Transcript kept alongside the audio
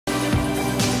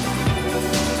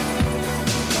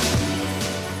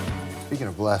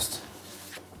Speaking of blessed,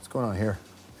 what's going on here?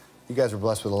 You guys are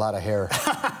blessed with a lot of hair.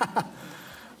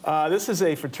 This is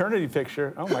a fraternity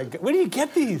picture. Oh my God, where do you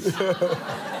get these?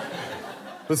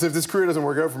 Listen, if this career doesn't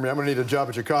work out for me, I'm gonna need a job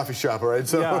at your coffee shop, all right?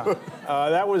 So. Yeah,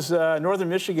 that was Northern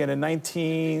Michigan in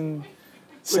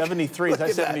 1973,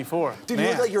 that's 74. Dude, Man.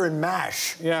 you look like you're in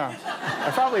MASH. Yeah,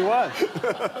 I probably was.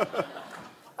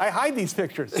 I hide these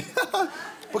pictures.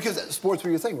 Because sports were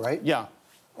your thing, right? Yeah.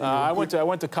 I went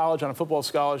to college on a football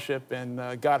scholarship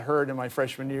and got hurt in my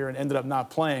freshman year and ended up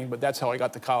not playing, but that's how I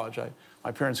got to college.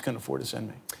 My parents couldn't afford to send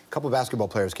me. A couple of basketball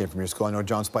players came from your school. I know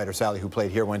John Spider-Sally, who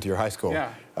played here, went to your high school.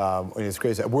 Yeah. It's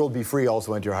crazy. World Be Free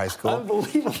also went to your high school.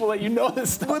 Unbelievable that you know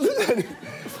this stuff.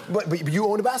 but you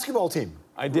owned a basketball team.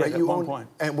 I did, right? at one point.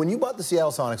 And when you bought the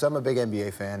Seattle Sonics, I'm a big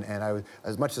NBA fan, and I was,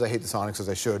 as much as I hate the Sonics as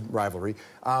I should, rivalry,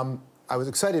 I was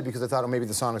excited because I thought, oh, maybe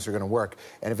the Sonics are going to work.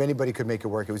 And if anybody could make it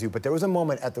work, it was you. But there was a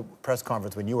moment at the press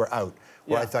conference when you were out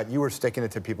where I thought you were sticking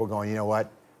it to people going, you know what?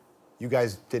 You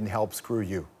guys didn't help, screw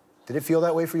you. Did it feel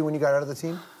that way for you when you got out of the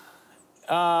team?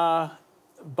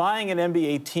 Buying an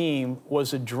NBA team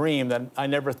was a dream that I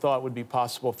never thought would be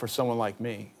possible for someone like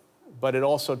me. But it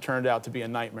also turned out to be a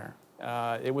nightmare.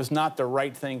 It was not the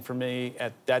right thing for me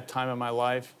at that time in my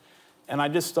life. And I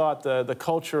just thought the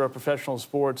culture of professional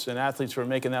sports and athletes who were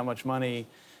making that much money,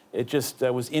 it just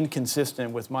was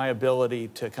inconsistent with my ability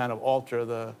to kind of alter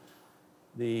the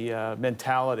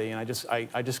mentality. And I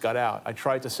just got out. I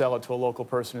tried to sell it to a local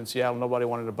person in Seattle. Nobody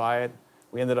wanted to buy it.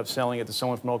 We ended up selling it to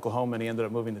someone from Oklahoma, and he ended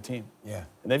up moving the team. Yeah.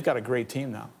 And they've got a great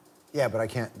team now. Yeah, but I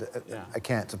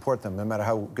can't support them no matter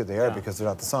how good they are because they're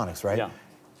not the Sonics, right? Yeah.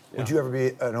 Would you ever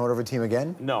be an owner of a team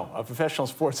again? No, professional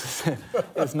sports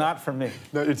is not for me.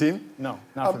 Not your team? No,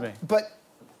 not for me. But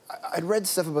I'd read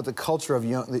stuff about the culture of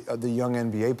the young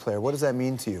NBA player. What does that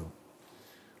mean to you?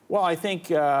 Well, I think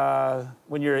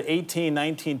when you're 18,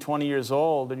 19, 20 years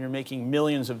old and you're making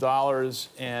millions of dollars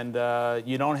and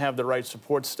you don't have the right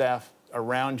support staff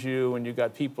around you and you've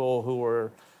got people who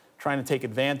are trying to take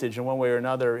advantage in one way or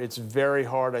another, it's very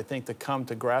hard, I think, to come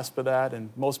to grasp of that, and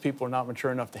most people are not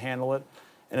mature enough to handle it.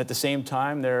 And at the same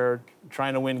time, they're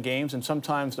trying to win games, and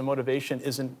sometimes the motivation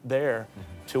isn't there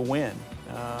to win.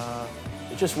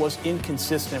 It just was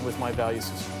inconsistent with my value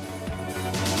system.